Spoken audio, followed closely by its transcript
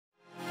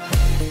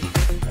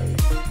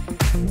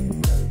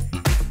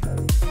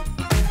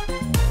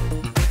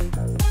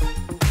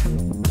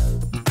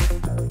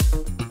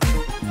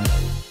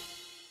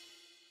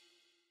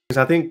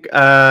I think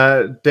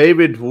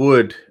David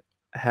Wood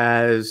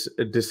has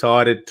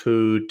decided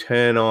to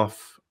turn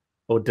off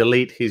or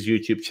delete his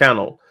YouTube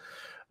channel.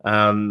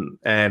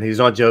 And he's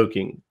not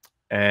joking.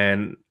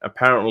 And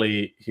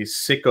apparently he's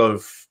sick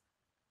of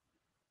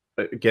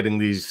getting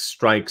these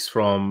strikes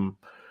from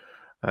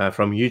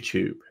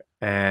YouTube.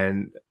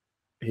 And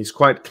he's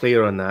quite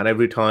clear on that.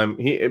 Every time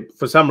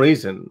for some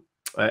reason,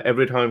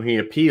 every time he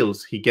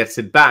appeals, he gets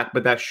it back.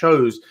 But that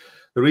shows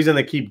the reason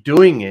they keep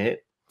doing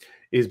it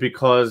is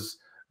because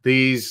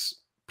these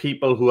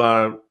people who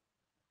are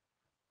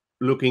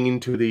looking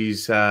into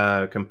these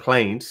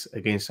complaints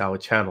against our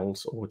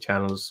channels or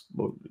channels,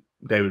 well,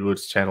 David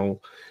Wood's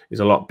channel is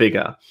a lot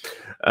bigger.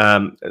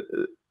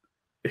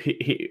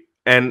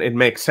 And it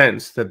makes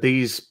sense that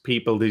these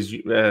people,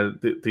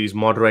 these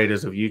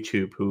moderators of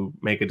YouTube who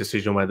make a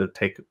decision whether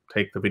to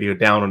take the video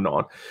down or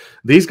not,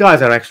 these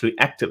guys are actually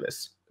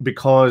activists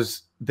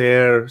because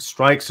their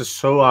strikes are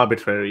so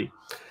arbitrary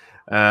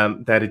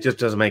that it just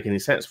doesn't make any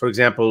sense. For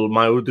example,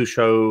 my Urdu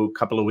show a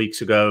couple of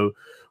weeks ago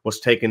was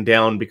taken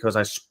down because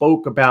I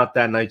spoke about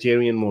that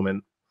Nigerian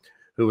woman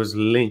who was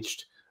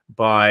lynched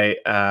by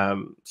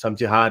some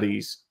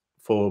jihadis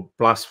for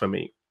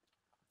blasphemy.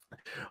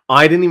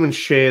 I didn't even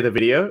share the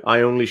video.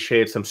 I only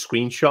shared some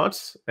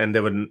screenshots, and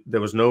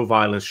there was no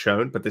violence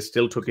shown, but they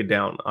still took it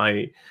down.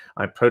 I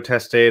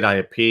protested, I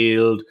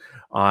appealed,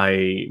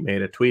 I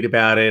made a tweet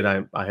about it.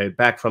 I heard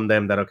back from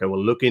them that, okay,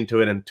 we'll look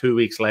into it. And 2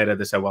 weeks later,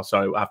 they said, well,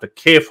 sorry, after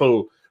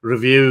careful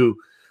review,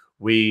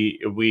 we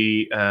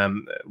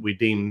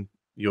deemed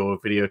your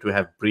video to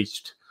have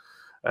breached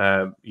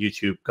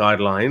YouTube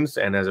guidelines,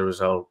 and as a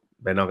result,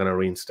 they're not going to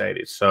reinstate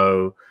it.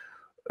 So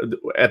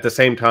at the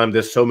same time,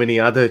 there's so many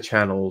other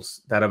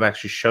channels that have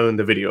actually shown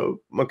the video.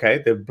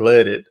 Okay, they've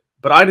blurred it,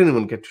 but I didn't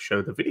even get to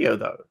show the video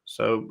though.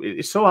 So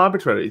it's so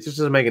arbitrary. It just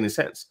doesn't make any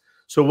sense.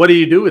 So what do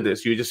you do with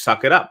this? You just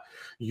suck it up.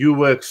 You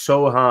work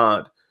so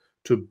hard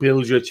to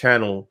build your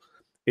channel.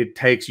 It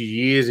takes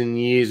years and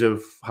years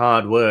of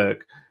hard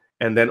work.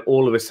 And then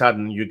all of a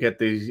sudden you get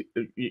these,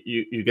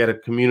 you get a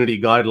community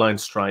guideline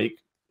strike.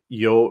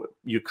 You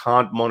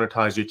can't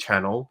monetize your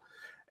channel.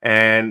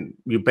 And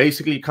you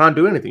basically can't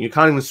do anything. You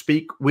can't even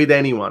speak with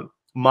anyone.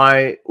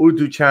 My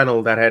Urdu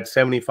channel that had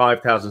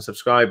 75,000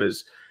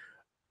 subscribers,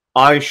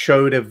 I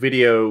showed a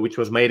video which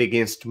was made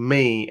against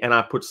me, and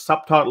I put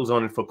subtitles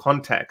on it for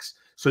context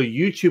so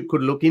YouTube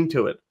could look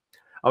into it.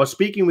 I was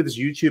speaking with this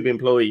YouTube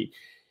employee,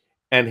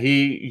 and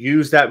he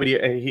used that video,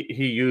 and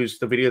he used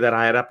the video that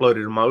I had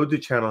uploaded on my Urdu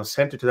channel and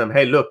sent it to them.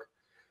 Hey, look,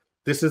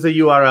 this is the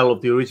URL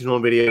of the original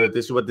video.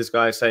 This is what this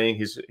guy is saying.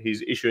 He's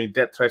issuing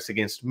death threats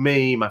against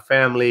me, my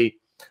family.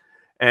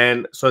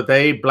 And so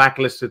they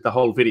blacklisted the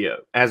whole video.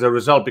 As a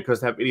result, because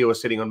that video was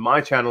sitting on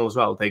my channel as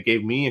well, they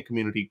gave me a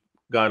community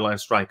guideline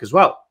strike as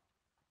well.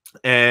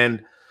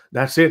 And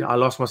that's it. I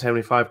lost my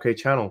 75K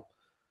channel.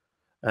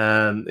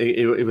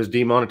 It was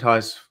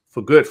demonetized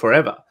for good,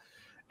 forever.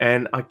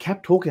 And I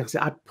kept talking. I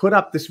said, I put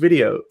up this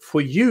video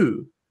for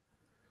you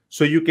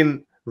so you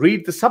can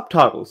read the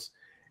subtitles.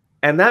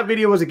 And that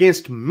video was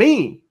against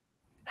me.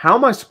 How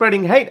am I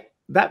spreading hate?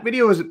 That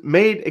video was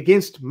made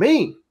against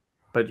me.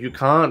 But you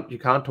can't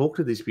talk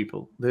to these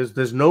people.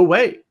 There's no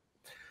way.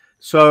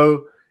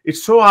 So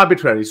it's so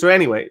arbitrary. So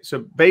anyway, so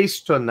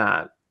based on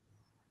that,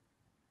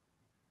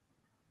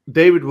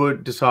 David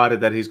Wood decided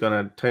that he's going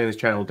to turn his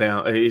channel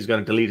down. He's going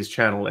to delete his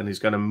channel, and he's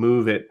going to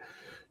move it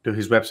to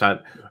his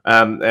website.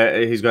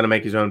 He's going to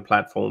make his own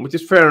platform, which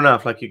is fair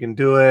enough. Like, you can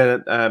do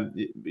it,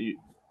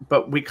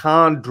 but we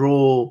can't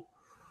draw.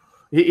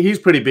 He's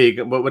pretty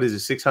big. What is it?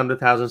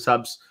 600,000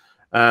 subs,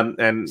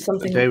 and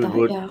something David like that,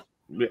 Wood. Yeah.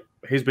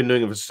 He's been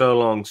doing it for so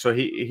long, so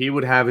he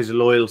would have his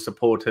loyal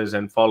supporters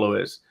and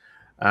followers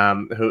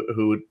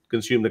who would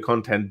consume the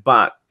content,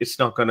 but it's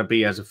not going to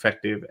be as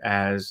effective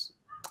as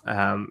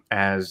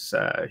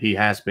he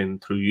has been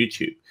through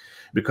YouTube,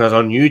 because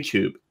on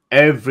YouTube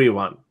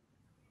everyone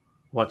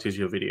watches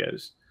your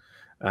videos.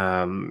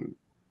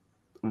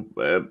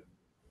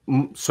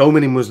 So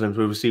many Muslims,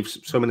 we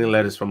received so many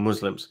letters from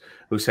Muslims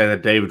who say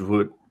that David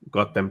Wood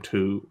got them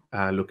to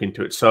look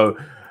into it. So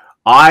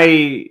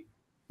I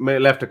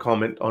left a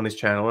comment on his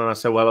channel, and I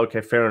said, well,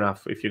 okay, fair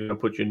enough. If you're going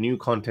to put your new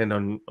content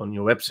on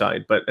your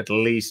website, but at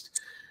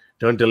least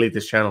don't delete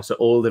this channel. So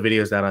all the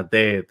videos that are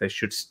there, they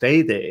should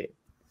stay there.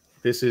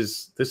 This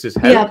is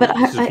yeah, but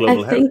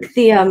I think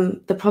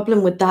the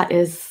problem with that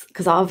is,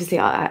 because obviously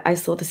I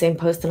saw the same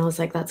post and I was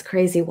like, that's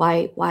crazy.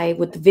 Why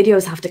would the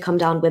videos have to come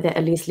down with it?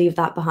 At least leave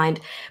that behind.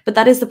 But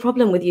that is the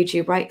problem with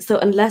YouTube, right? So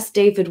unless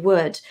David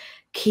Wood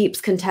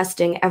keeps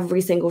contesting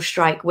every single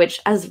strike, which,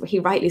 as he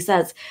rightly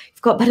says,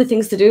 you've got better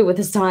things to do with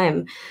his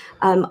time.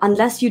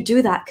 Unless you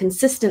do that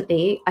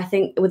consistently, I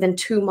think within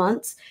 2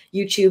 months,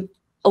 YouTube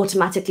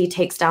automatically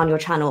takes down your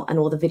channel and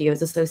all the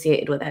videos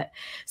associated with it.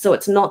 So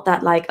it's not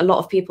that, like, a lot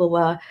of people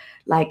were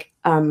like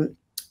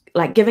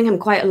giving him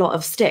quite a lot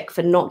of stick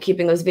for not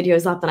keeping those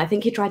videos up. And I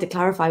think he tried to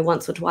clarify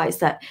once or twice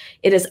that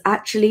it is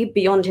actually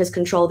beyond his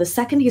control. The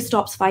second he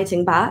stops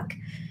fighting back,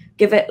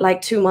 give it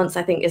like 2 months,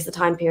 I think is the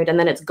time period, and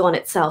then it's gone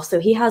itself. So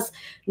he has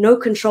no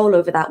control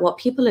over that. What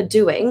people are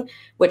doing,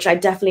 which I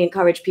definitely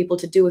encourage people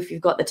to do if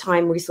you've got the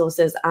time,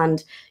 resources,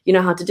 and you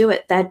know how to do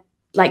it, they're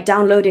like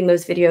downloading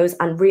those videos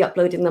and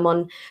re-uploading them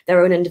on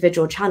their own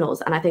individual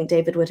channels. And I think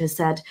David Wood has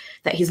said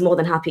that he's more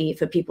than happy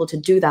for people to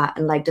do that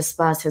and like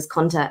disperse his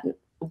content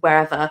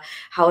wherever,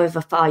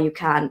 however far you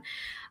can.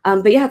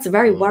 But yeah, it's a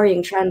very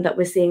worrying trend that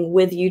we're seeing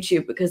with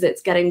YouTube, because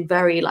it's getting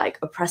very like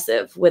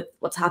oppressive with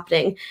what's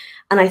happening.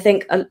 And I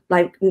think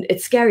like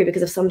it's scary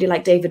because of somebody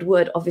like David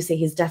Wood, obviously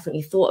he's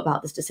definitely thought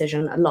about this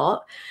decision a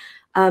lot.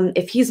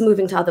 If he's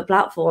moving to other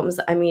platforms,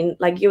 I mean,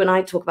 like you and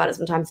I talk about it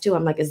sometimes too.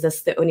 I'm like, is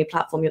this the only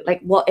platform? You're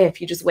like, what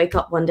if you just wake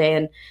up one day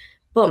and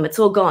boom, it's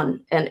all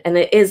gone, and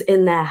it is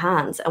in their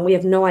hands, and we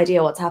have no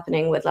idea what's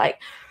happening with like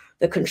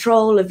the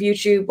control of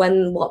YouTube,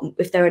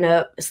 if they're in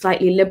a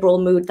slightly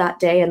liberal mood that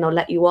day and they'll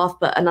let you off,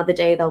 but another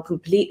day they'll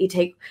completely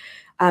take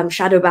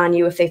shadow ban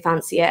you if they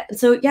fancy it. And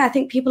so yeah, I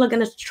think people are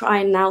going to try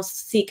and now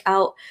seek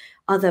out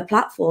other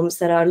platforms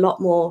that are a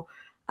lot more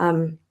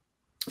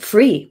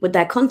free with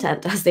their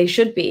content, as they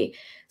should be.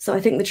 So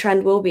I think the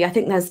trend will be, I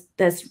think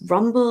there's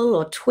Rumble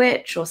or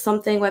Twitch or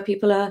something where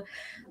people are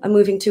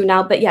moving to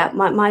now. But yeah,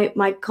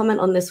 my comment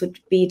on this would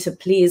be to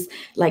please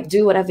like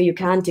do whatever you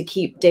can to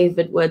keep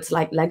David Wood's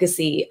like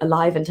legacy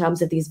alive in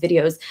terms of these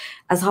videos.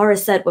 As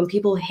Horace said, when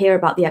people hear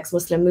about the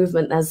ex-Muslim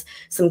movement, there's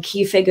some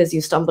key figures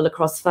you stumble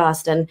across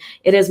first, and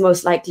it is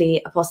most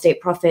likely Apostate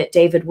Prophet,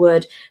 David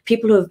Wood,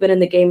 people who have been in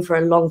the game for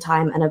a long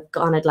time and have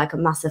garnered like a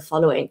massive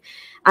following.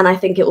 And I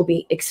think it will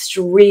be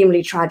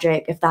extremely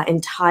tragic if that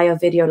entire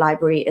video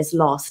library is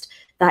lost.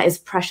 That is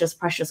precious,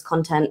 precious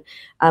content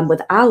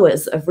with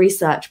hours of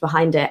research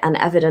behind it and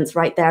evidence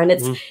right there. And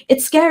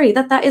it's scary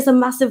that is a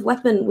massive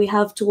weapon we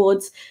have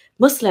towards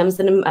Muslims,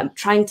 and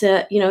trying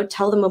to, you know,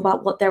 tell them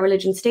about what their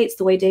religion states,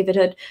 the way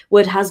David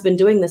Wood has been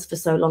doing this for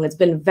so long. It's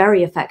been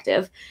very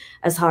effective,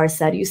 as Horace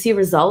said. You see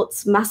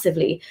results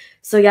massively.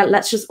 So yeah,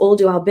 let's just all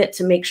do our bit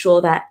to make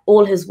sure that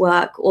all his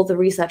work, all the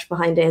research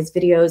behind it, his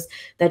videos,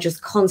 they're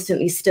just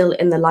constantly still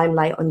in the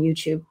limelight on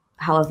YouTube,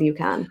 however you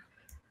can.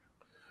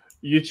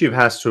 YouTube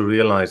has to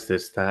realize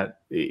this, that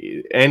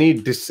any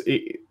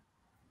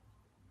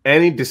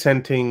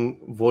dissenting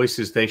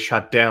voices they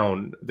shut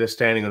down, they're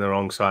standing on the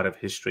wrong side of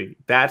history.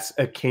 That's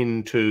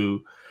akin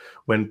to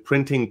when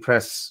printing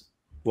press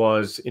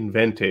was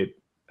invented.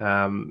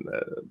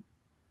 The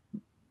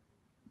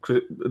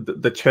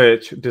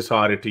church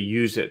decided to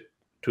use it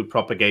to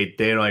propagate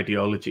their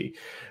ideology,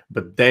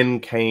 but then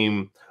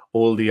came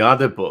all the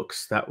other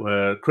books that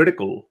were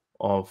critical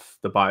of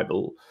the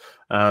Bible,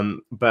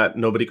 but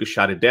nobody could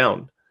shut it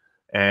down,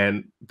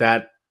 and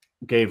that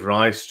gave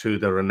rise to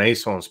the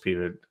Renaissance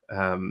period.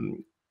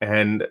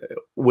 And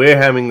we're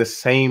having the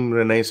same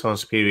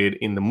Renaissance period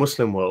in the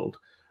Muslim world,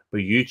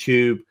 but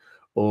YouTube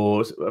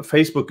or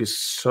Facebook is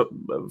so,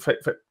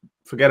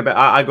 forget about.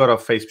 I got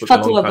off Facebook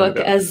a long time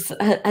ago, as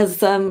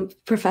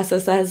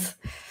Professor says.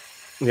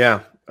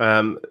 Yeah.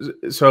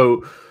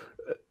 So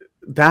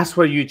that's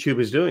what YouTube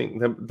is doing.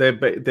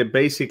 They're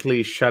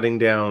basically shutting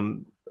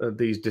down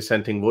these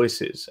dissenting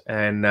voices.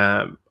 And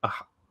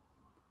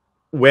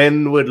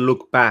when we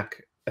look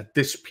back at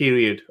this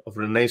period of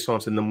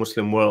Renaissance in the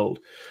Muslim world,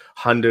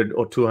 100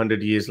 or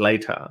 200 years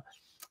later,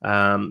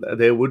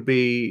 there would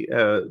be,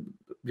 you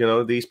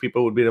know, these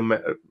people would be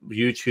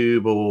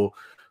YouTube or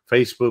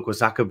Facebook or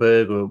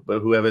Zuckerberg or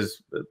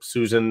whoever's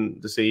Susan,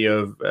 the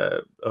CEO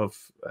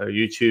of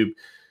YouTube.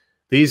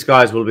 These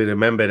guys will be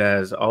remembered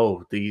as,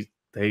 oh, they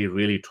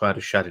really try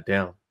to shut it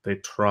down. They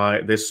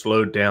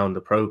slowed down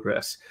the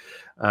progress.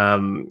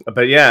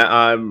 But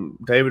yeah,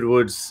 David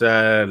Wood's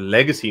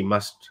legacy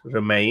must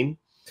remain,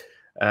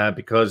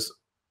 because,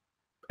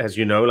 as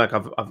you know, like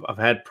I've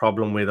had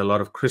problem with a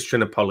lot of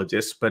Christian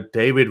apologists, but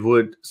David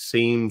Wood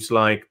seems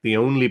like the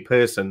only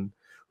person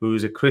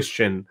who's a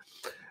Christian,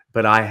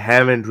 but I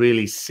haven't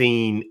really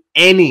seen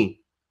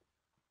any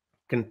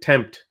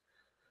contempt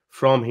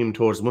from him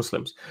towards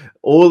Muslims.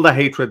 All the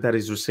hatred that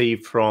is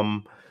received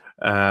from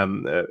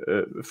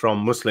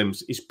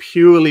Muslims is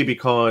purely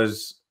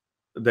because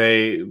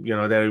they're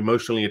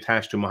emotionally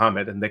attached to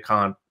Muhammad, and they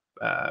can't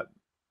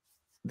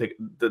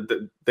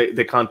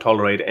they can't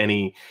tolerate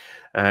any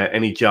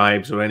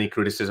jibes or any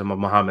criticism of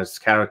Muhammad's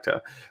character.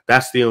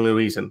 That's the only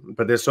reason.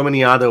 But there's so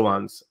many other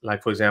ones,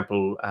 like, for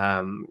example,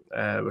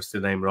 what's the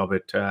name,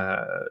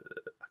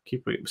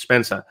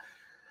 Spencer.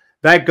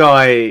 That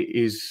guy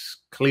is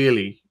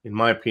clearly, in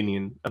my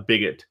opinion, a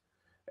bigot,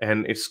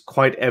 and it's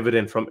quite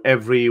evident from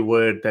every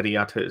word that he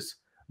utters.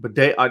 But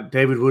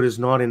David Wood is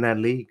not in that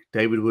league.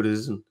 David Wood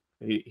isn't.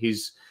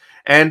 He's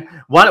and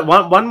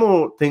one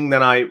more thing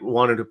that I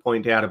wanted to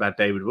point out about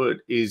David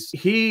Wood is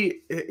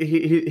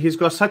he's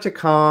got such a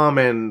calm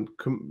and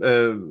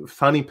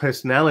funny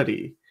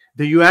personality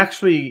that you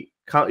actually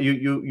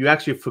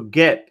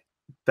forget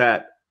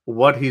that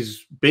what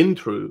he's been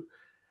through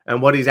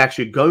and what he's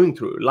actually going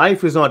through.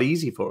 Life is not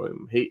easy for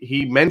him.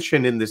 He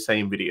mentioned in the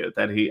same video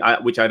that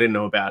which I didn't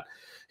know about,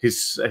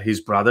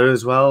 his brother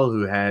as well,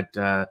 who had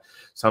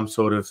some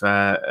sort of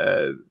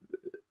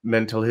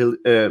mental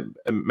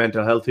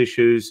health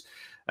issues.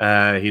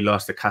 He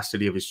lost the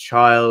custody of his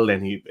child,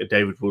 and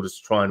David Wood is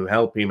trying to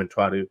help him and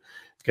try to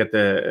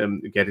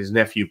get his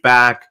nephew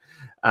back.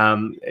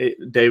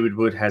 David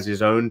Wood has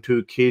his own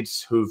 2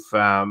 kids who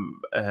are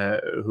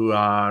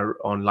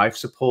on life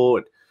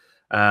support.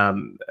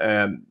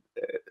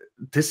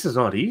 This is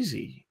not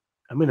easy.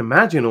 I mean,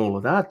 imagine all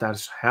of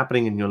that's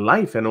happening in your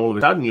life, and all of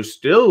a sudden you're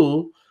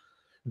still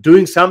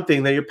doing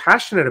something that you're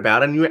passionate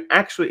about, and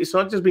it's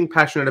not just being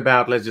passionate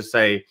about, let's just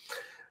say,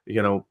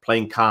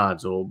 playing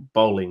cards or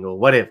bowling or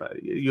whatever.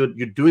 You're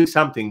doing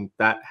something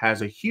that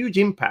has a huge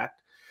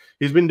impact.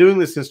 He's been doing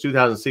this since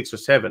 2006 or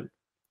 7.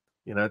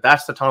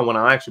 That's the time when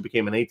I actually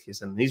became an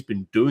atheist, and he's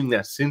been doing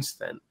that since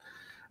then.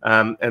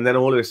 And then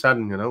all of a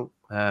sudden,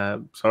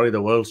 sorry,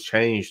 the world's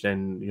changed,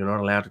 and you're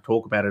not allowed to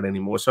talk about it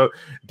anymore. So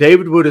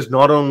David Wood is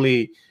not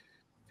only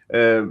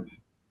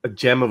a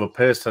gem of a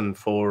person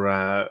for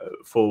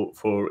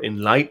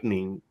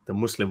enlightening the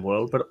Muslim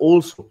world, but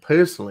also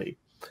personally,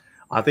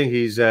 I think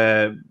he's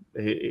a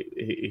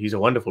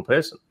wonderful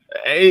person,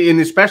 and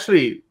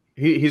especially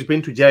he's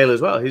been to jail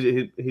as well.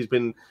 He's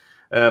been,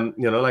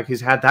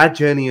 he's had that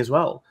journey as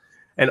well,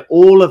 and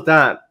all of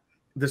that.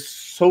 There's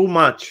so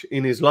much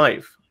in his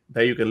life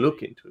that you can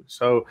look into.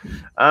 So,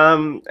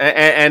 and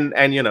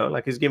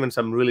he's given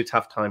some really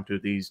tough time to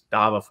these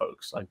Dawa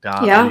folks like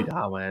Ali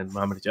Dawa and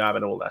Muhammad Hijab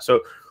and all that.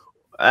 So,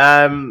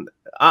 I'm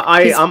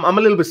a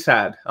little bit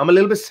sad. I'm a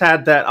little bit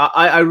sad that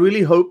I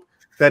really hope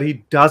that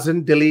he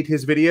doesn't delete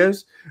his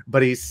videos,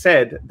 but he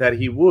said that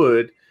he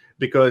would,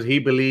 because he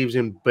believes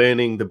in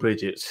burning the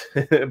bridges,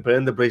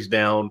 burn the bridge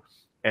down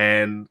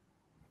and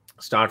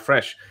start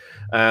fresh.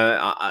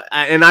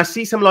 And I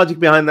see some logic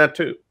behind that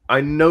too. I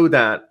know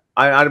that.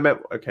 I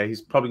remember, okay,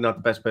 he's probably not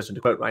the best person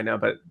to quote right now,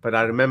 but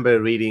I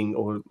remember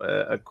reading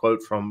a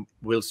quote from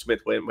Will Smith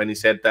when he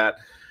said that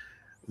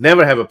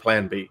never have a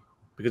plan B.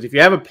 Because if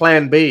you have a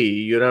plan B,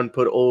 you don't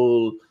put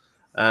all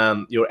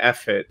your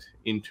effort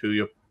into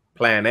your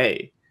plan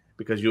A,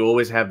 because you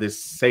always have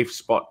this safe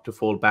spot to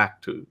fall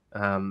back to.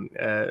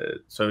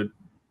 So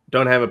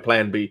don't have a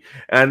plan B.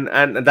 And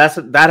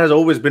that has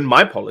always been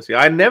my policy.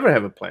 I never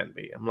have a plan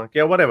B. I'm like,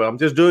 yeah, whatever. I'm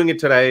just doing it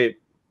today.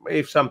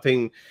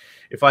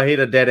 If I hit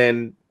a dead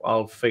end,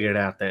 I'll figure it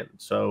out then.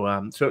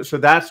 So so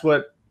that's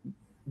what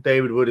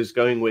David Wood is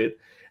going with,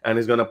 and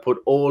he's going to put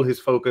all his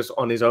focus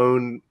on his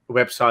own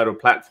website or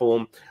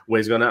platform where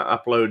he's going to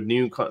upload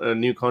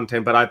new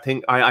content. But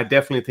I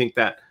definitely think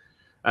that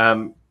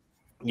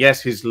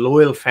yes, his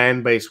loyal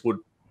fan base would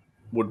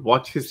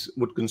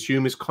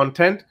consume his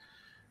content,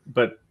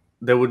 but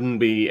there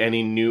wouldn't be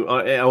any new,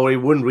 or he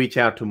wouldn't reach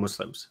out to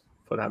Muslims,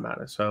 for that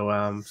matter. So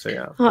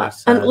yeah.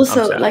 And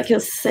also, like you're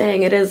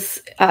saying, it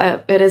is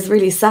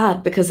really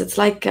sad, because it's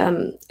like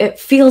it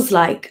feels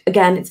like,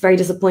 again, it's very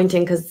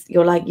disappointing, because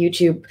you're like,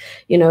 YouTube,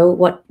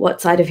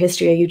 what side of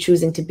history are you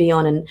choosing to be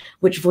on, and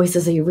which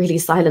voices are you really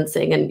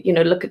silencing? And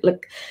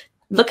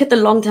look at the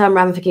long-term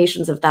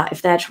ramifications of that.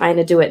 If they're trying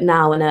to do it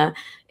now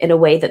in a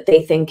way that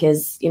they think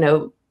is,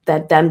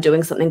 that them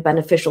doing something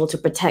beneficial to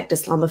protect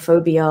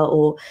Islamophobia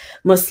or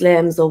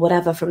Muslims or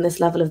whatever from this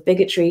level of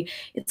bigotry,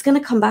 it's going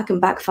to come back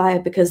and backfire.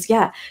 Because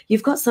yeah,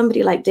 you've got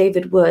somebody like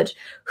David Wood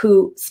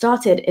who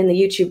started in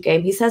the YouTube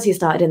game. He says he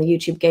started in the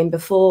YouTube game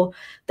before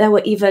there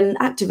were even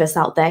activists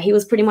out there. He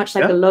was pretty much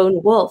like a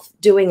lone wolf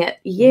doing it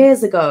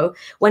years ago,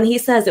 when he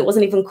says it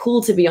wasn't even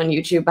cool to be on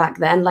YouTube back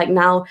then. Like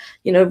now,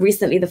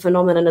 recently the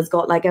phenomenon has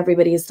got like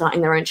everybody is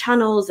starting their own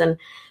channels and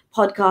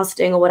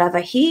podcasting or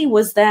whatever. He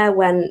was there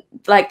when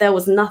like there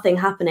was nothing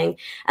happening,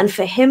 and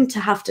for him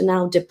to have to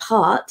now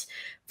depart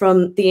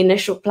from the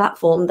initial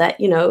platform that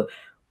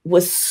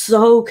was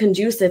so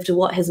conducive to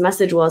what his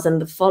message was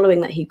and the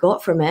following that he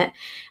got from it,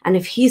 and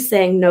if he's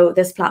saying, no,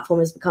 this platform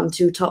has become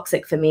too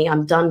toxic for me,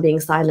 I'm done being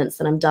silenced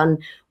and I'm done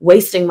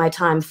wasting my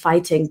time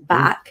fighting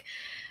back,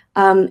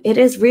 it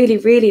is really,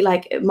 really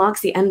like, it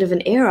marks the end of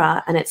an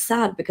era. And it's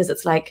sad, because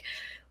it's like,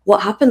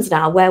 what happens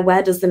now?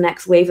 Where does the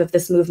next wave of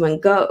this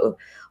movement go?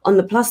 On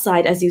the plus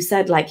side, as you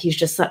said, like, he's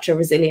just such a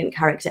resilient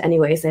character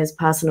anyway, so his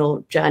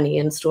personal journey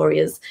and story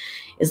is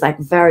like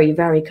very,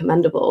 very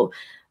commendable.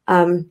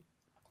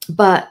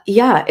 But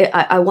yeah,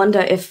 I wonder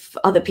if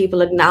other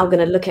people are now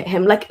going to look at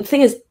him. Like, the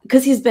thing is,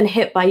 because he's been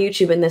hit by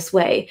YouTube in this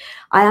way,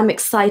 I am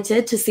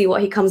excited to see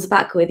what he comes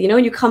back with.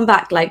 When you come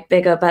back like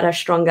bigger, better,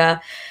 stronger,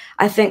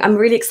 I think I'm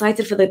really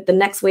excited for the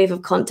next wave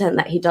of content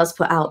that he does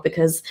put out,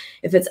 because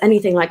if it's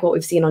anything like what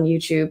we've seen on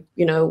YouTube,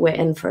 we're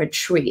in for a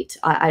treat.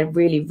 I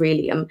really,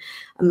 really am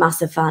a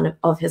massive fan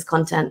of his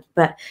content.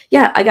 But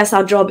yeah, I guess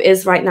our job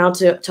is right now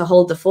to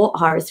hold the fort,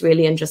 Harris,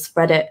 really, and just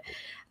spread it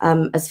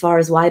as far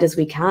as wide as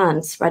we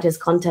can, spread his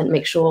content,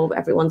 make sure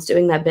everyone's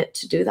doing their bit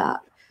to do that.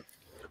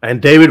 And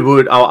David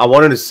Wood, I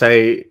wanted to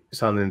say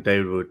something to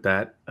David Wood,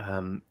 that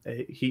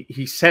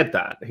he said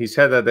that. He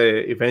said that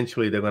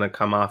eventually they're going to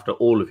come after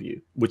all of you,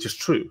 which is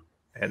true.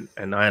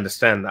 And I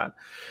understand that.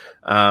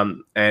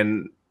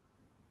 And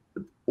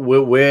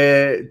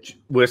we're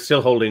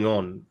still holding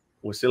on.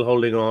 We're still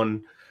holding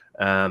on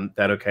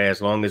that, okay,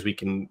 as long as we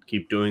can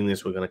keep doing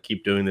this, we're going to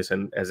keep doing this.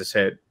 And as I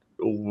said,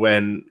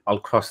 when I'll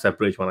cross that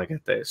bridge when I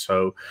get there.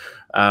 So,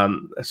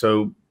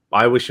 so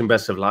I wish him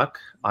best of luck.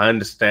 I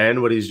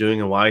understand what he's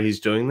doing and why he's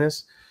doing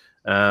this.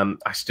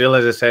 I still,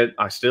 as I said,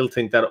 I still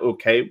think that,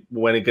 okay,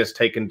 when it gets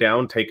taken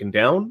down,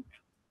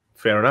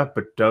 fair enough,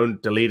 but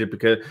don't delete it,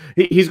 because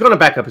he's going to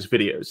back up his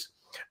videos.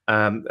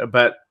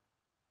 But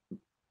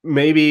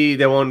maybe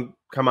they won't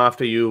come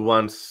after you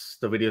once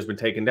the video's been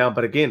taken down.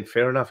 But again,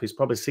 fair enough. He's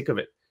probably sick of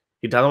it.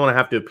 He doesn't want to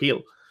have to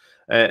appeal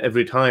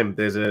every time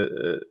there's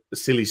a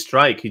silly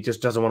strike. He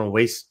just doesn't want to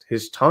waste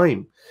his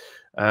time.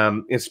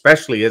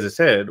 Especially, as I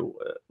said,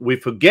 we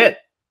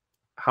forget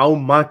how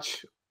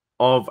much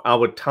of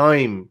our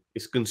time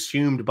is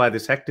consumed by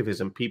this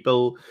activism.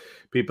 People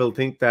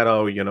think that,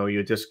 oh, you know,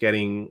 you're just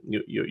getting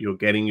you're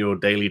getting your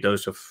daily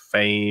dose of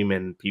fame,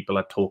 and people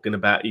are talking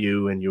about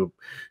you, and you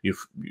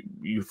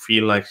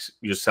feel like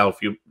yourself,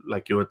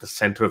 you're at the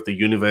center of the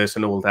universe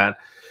and all that.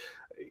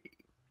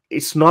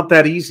 It's not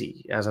that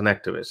easy as an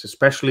activist,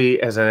 especially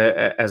as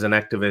an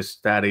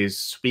activist that is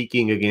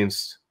speaking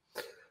against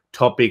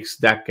topics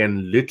that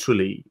can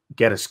literally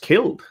get us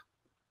killed.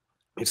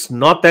 It's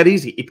not that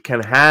easy. It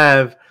can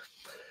have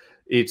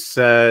it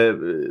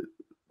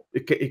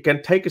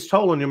can take its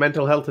toll on your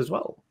mental health as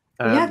well.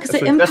 Yeah, because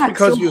it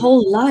impacts your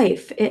whole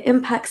life. It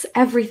impacts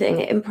everything.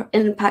 It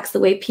impacts the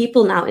way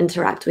people now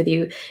interact with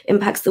you,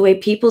 impacts the way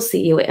people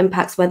see you. It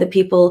impacts whether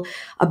people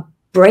are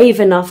brave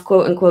enough,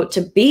 quote unquote,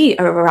 to be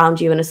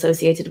around you and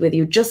associated with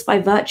you just by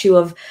virtue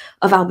of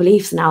our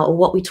beliefs now, or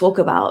what we talk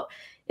about.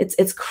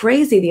 It's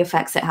crazy the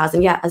effects it has.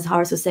 And yeah, as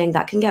Haris was saying,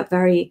 that can get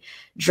very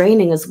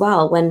draining as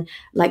well. When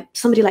like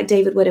somebody like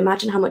David Wood,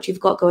 imagine how much you've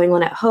got going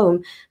on at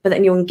home, but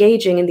then you're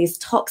engaging in these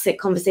toxic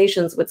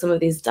conversations with some of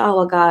these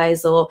Dawa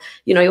guys, or,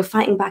 you know, you're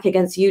fighting back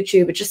against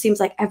YouTube. It just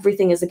seems like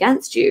everything is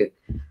against you.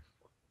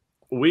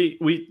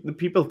 The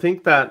people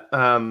think that,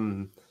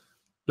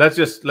 let's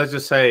just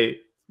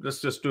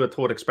do a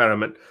thought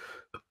experiment.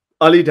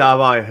 Ali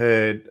Dawa, I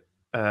heard,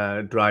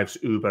 drives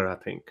Uber, I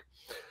think.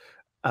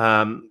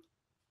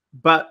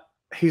 But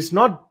he's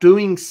not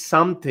doing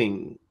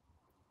something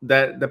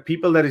that the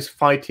people that he's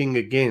fighting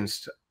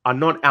against are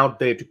not out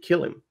there to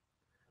kill him.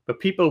 But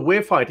people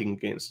we're fighting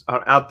against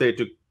are out there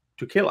to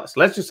kill us.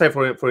 Let's just say,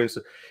 for instance,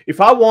 if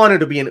I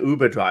wanted to be an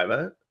Uber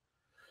driver,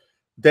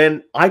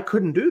 then I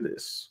couldn't do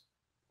this.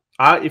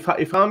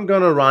 If I'm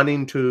going to run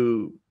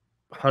into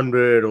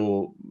 100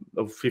 or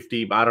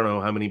 50, I don't know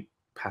how many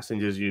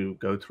passengers you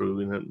go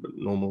through in a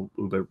normal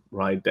Uber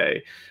ride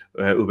day,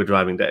 Uber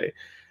driving day.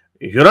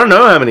 You don't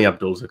know how many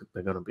Abduls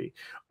they're going to be.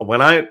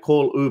 When I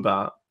call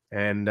Uber,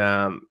 and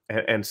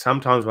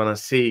sometimes when I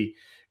see,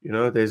 you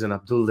know, there's an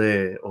Abdul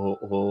there,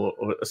 or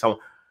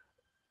someone.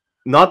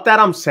 Not that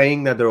I'm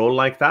saying that they're all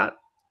like that,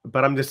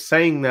 but I'm just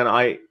saying that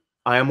I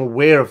am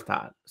aware of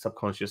that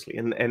subconsciously,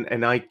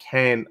 and I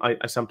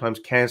sometimes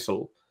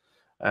cancel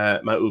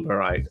my Uber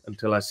ride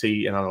until I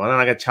see another one,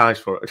 and I get charged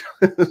for it.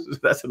 So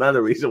that's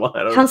another reason why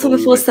I don't cancel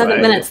before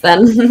 7 minutes,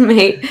 then,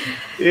 mate.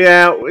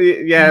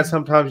 Yeah.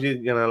 Sometimes you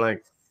know,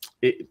 like.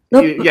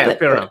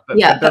 Fair enough.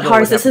 But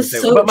Haris, this is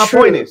so But my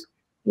point is,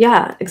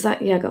 yeah,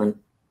 exactly. Yeah, go on.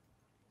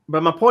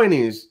 But my point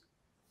is,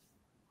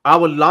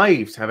 our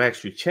lives have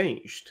actually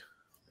changed,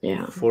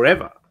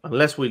 forever,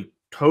 unless we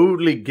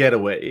totally get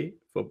away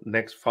for the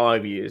next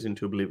 5 years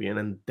into oblivion,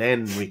 and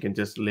then we can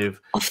just live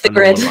off the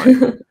grid.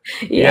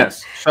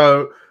 Yes.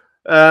 So,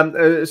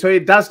 so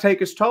it does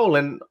take its toll,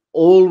 and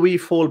all we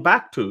fall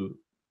back to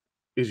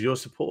is your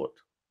support.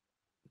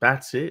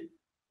 That's it.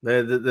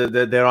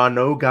 There are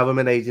no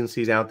government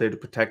agencies out there to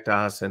protect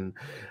us, and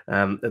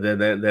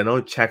there are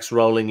no checks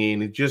rolling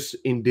in. It's just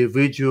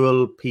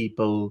individual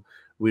people.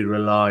 We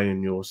rely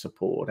on your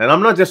support, and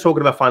I'm not just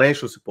talking about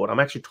financial support. I'm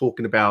actually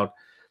talking about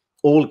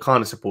all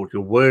kind of support.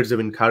 Your words of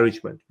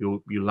encouragement, your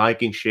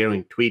liking,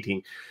 sharing,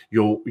 tweeting.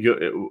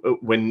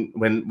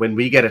 When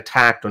we get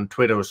attacked on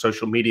Twitter or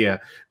social media,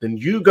 then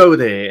you go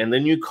there and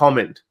then you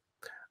comment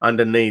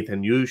underneath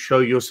and you show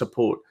your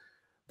support.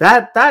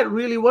 That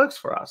really works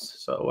for us.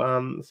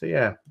 So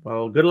yeah.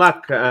 Well, good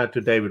luck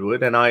to David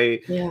Wood. And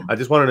I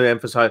just wanted to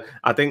emphasize.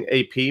 I think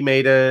AP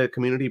made a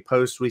community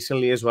post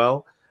recently as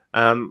well.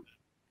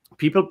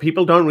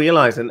 People don't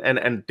realize, and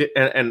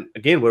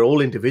again, we're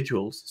all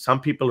individuals.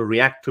 Some people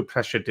react to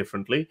pressure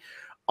differently.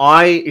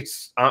 I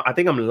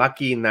think I'm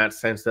lucky in that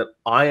sense that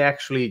I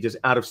actually just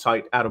out of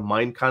sight, out of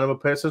mind kind of a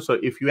person. So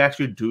if you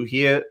actually do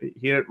hear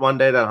it one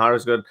day that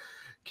Haris got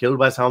killed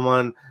by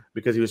someone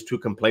because he was too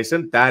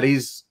complacent, that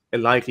is a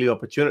likely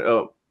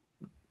opportunity.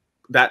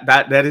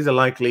 That is a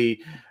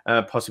likely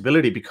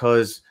possibility,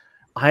 because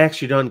I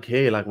actually don't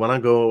care. Like when I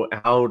go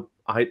out,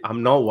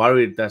 I'm not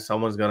worried that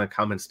someone's gonna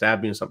come and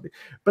stab me or something.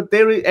 But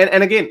there is,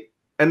 and again,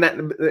 and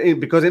that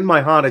because in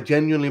my heart I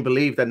genuinely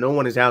believe that no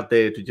one is out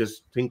there to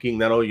just thinking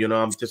that, oh, you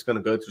know, I'm just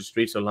gonna go through the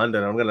streets of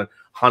London, I'm gonna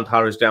hunt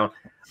Haris down.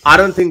 I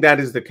don't think that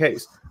is the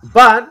case.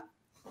 But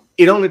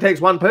it only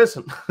takes one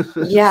person.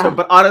 Yeah.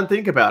 But I don't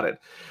think about it.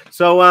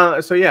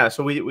 So yeah.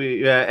 So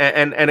we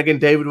and again,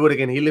 David Wood,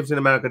 again, he lives in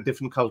America,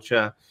 different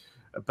culture,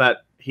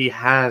 but he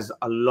has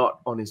a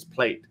lot on his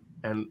plate,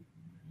 and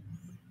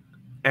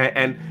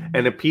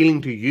and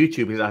appealing to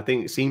YouTube is, I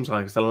think, it seems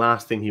like it's the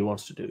last thing he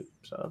wants to do.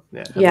 So yeah,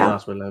 have the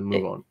last word and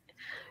move on.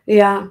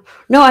 Yeah,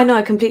 no, I know,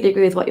 I completely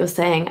agree with what you're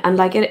saying. And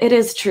like, it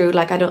is true.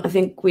 Like, I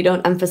think we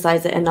don't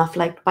emphasize it enough.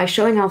 Like, by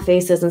showing our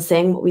faces and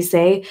saying what we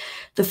say,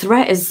 the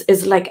threat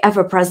is like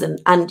ever present.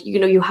 And, you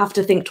know, you have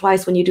to think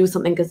twice when you do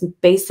something as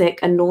basic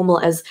and normal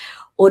as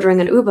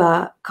ordering an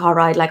Uber car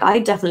ride. Like, I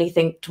definitely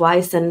think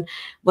twice. And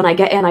when I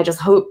get in, I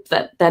just hope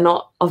that they're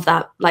not of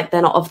that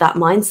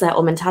mindset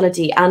or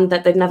mentality, and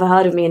that they've never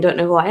heard of me and don't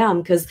know who I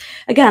am. Because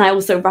again, I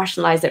also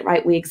rationalize it,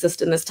 right? We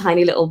exist in this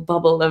tiny little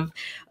bubble of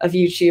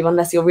YouTube,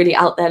 unless you're really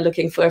out there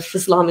looking for if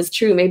Islam is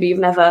true. Maybe you've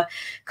never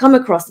come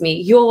across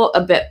me. You're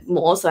a bit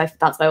more, so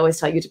that's why I always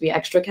tell you to be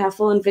extra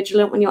careful and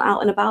vigilant when you're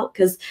out and about.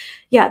 Because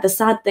yeah, the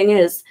sad thing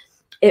is,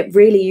 it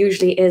really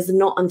usually is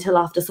not until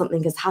after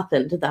something has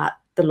happened that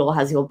the law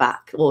has your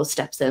back or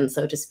steps in,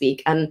 so to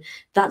speak. And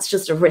that's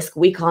just a risk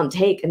we can't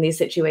take in these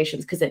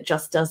situations, because it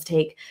just does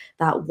take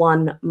that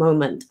one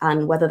moment.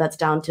 And whether that's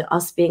down to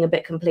us being a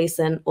bit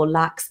complacent or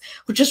lax,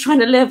 we're just trying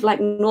to live like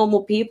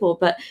normal people.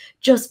 But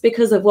just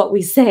because of what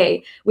we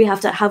say, we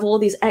have to have all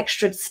these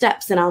extra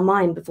steps in our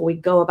mind before we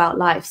go about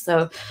life.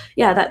 So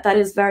yeah, that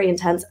is very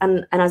intense.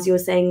 And as you were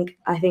saying,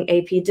 I think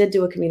AP did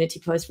do a community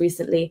post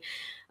recently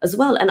as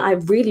well. And I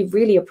really,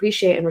 really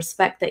appreciate and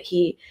respect that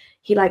he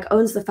like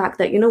owns the fact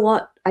that, you know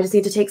what, I just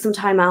need to take some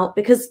time out,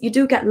 because you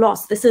do get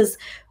lost. This is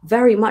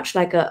very much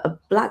like a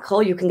black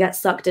hole you can get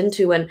sucked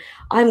into. And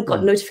I've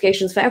got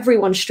notifications for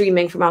everyone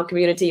streaming from our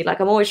community. Like,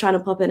 I'm always trying to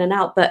pop in and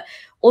out, but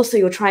also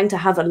you're trying to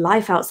have a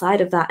life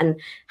outside of that and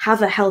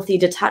have a healthy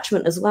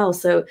detachment as well.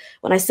 So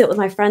when I sit with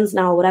my friends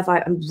now or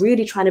whatever, I'm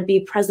really trying to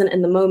be present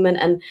in the moment.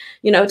 And,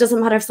 you know, it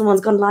doesn't matter if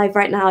someone's gone live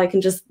right now, I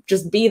can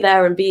just be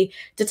there and be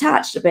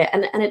detached a bit.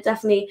 And it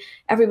definitely,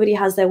 everybody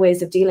has their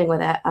ways of dealing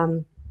with it.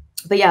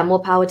 But yeah, more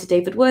power to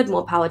David Wood,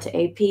 more power to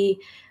AP,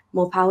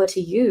 more power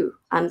to you,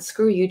 and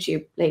screw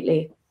YouTube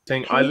lately.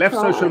 I left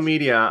social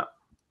media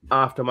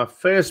after my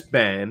first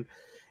ban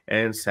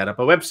and set up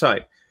a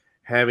website.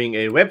 Having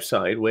a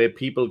website where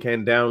people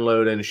can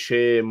download and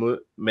share,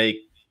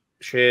 makes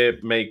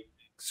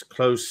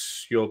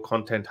close your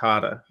content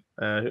harder.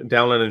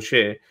 Download and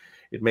share,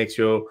 it makes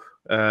your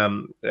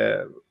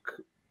the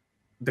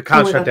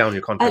can't shut down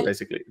your content,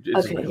 basically.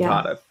 It's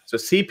harder. So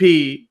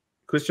CP,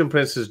 Christian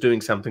Prince, is doing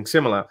something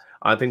similar.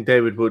 I think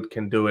David Wood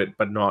can do it,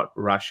 but not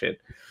rush it.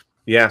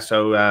 Yeah.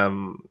 So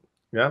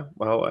yeah.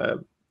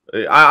 Well,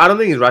 I don't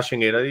think he's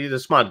rushing it. He's a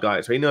smart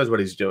guy, so he knows what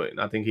he's doing.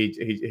 I think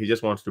he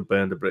just wants to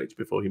burn the bridge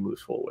before he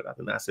moves forward. I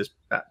think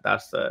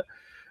that's the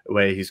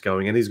way he's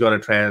going, and he's going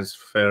to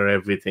transfer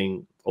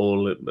everything.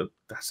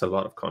 That's a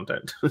lot of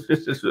content.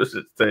 It's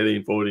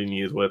 13, 14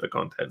 years worth of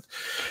content.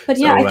 But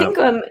yeah, I think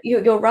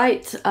you're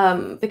right,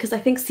 because I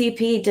think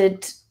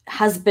CP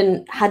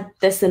had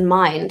this in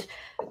mind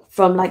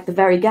from like the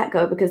very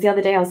get-go, because the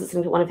other day I was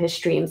listening to one of his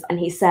streams and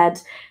he said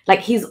like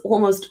he's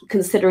almost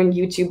considering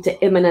YouTube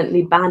to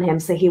imminently ban him.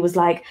 So he was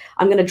like,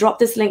 I'm going to drop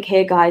this link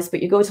here, guys,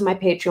 but you go to my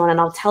Patreon and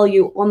I'll tell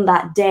you on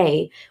that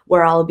day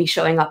where I'll be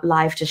showing up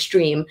live to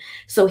stream.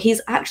 So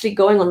he's actually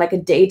going on like a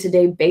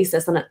day-to-day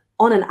basis and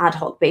on an ad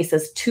hoc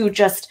basis to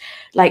just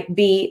like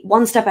be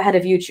one step ahead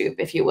of YouTube,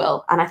 if you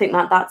will. And I think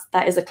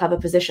that is a clever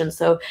position.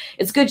 So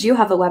it's good you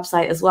have a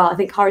website as well. I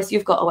think, Horace,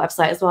 you've got a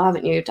website as well,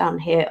 haven't you, down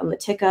here on the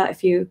ticker?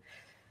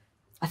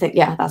 I think,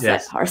 yeah, that's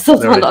it,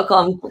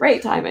 horacesultan.com.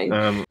 Great timing.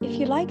 If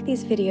you like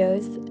these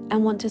videos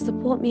and want to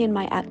support me in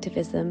my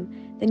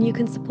activism, then you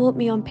can support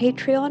me on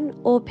Patreon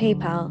or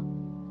PayPal.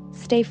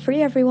 Stay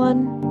free,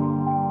 everyone.